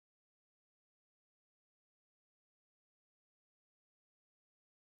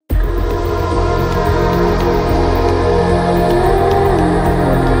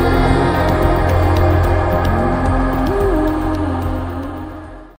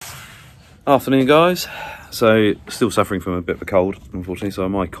Afternoon, guys. So still suffering from a bit of a cold, unfortunately, so I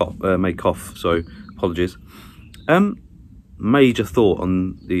may cough, so apologies. Major thought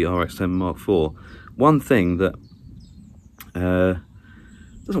on the RX10 Mark IV. One thing that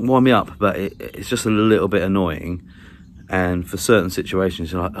doesn't wind me up, but it's just a little bit annoying, and for certain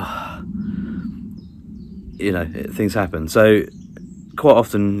situations you're like, oh, you know, things happen. So quite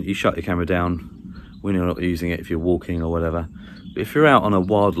often you shut your camera down when you're not using it, if you're walking or whatever. But if you're out on a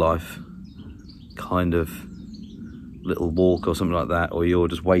wildlife kind of little walk or something like that, or you're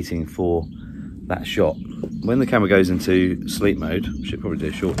just waiting for that shot, when the camera goes into sleep mode, which it probably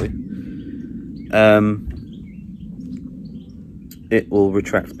do shortly, it will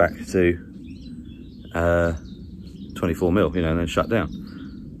retract back to 24mm, you know, and then shut down,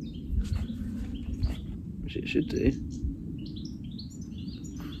 which it should do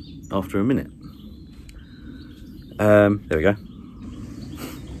after a minute. There we go.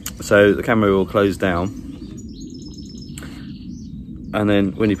 So the camera will close down, and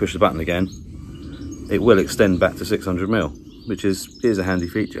then when you push the button again, it will extend back to 600mm, which is a handy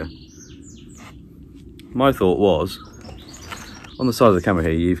feature. My thought was, on the side of the camera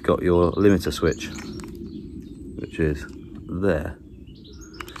here, you've got your limiter switch, which is there.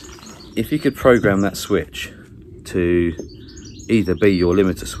 If you could program that switch to either be your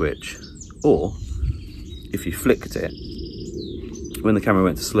limiter switch, or if you flicked it, when the camera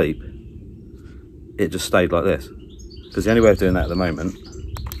went to sleep, it just stayed like this. Because the only way of doing that at the moment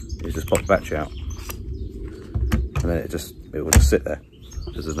is just pop the battery out, and then it will just sit there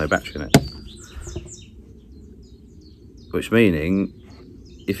because there's no battery in it. Which meaning,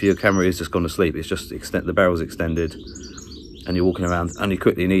 if your camera is just gone to sleep, it's just the barrel's extended, and you're walking around and you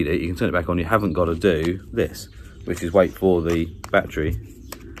quickly need it, you can turn it back on. You haven't got to do this, which is wait for the battery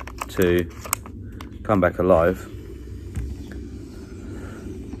to come back alive.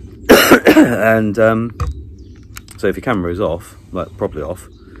 And so if your camera is off, like properly off,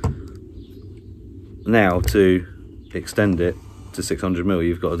 now to extend it to 600mm,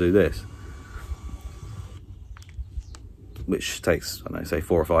 you've got to do this, which takes, I don't know, say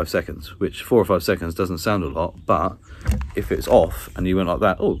 4 or 5 seconds, which 4 or 5 seconds doesn't sound a lot, but if it's off and you went like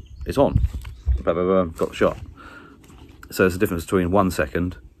that, oh, it's on, blah, blah, blah, got the shot. So there's a difference between 1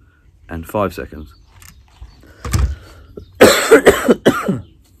 second and 5 seconds.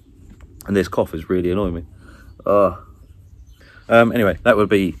 And this cough is really annoying me. Anyway, that would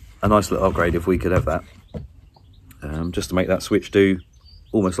be a nice little upgrade if we could have that, just to make that switch do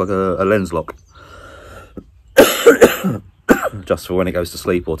almost like a lens lock, just for when it goes to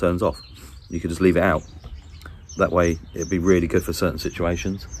sleep or turns off. You could just leave it out. That way it'd be really good for certain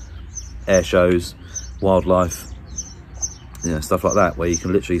situations, air shows, wildlife, you know, stuff like that, where you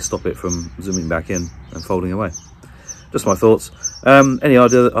can literally stop it from zooming back in and folding away. Just my thoughts. Any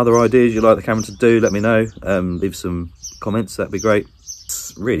other ideas you'd like the camera to do, let me know. Leave some comments, that'd be great.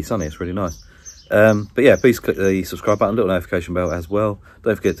 It's really sunny, it's really nice. But yeah, please click the subscribe button, little notification bell as well.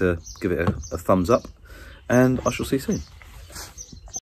 Don't forget to give it a thumbs up, and I shall see you soon.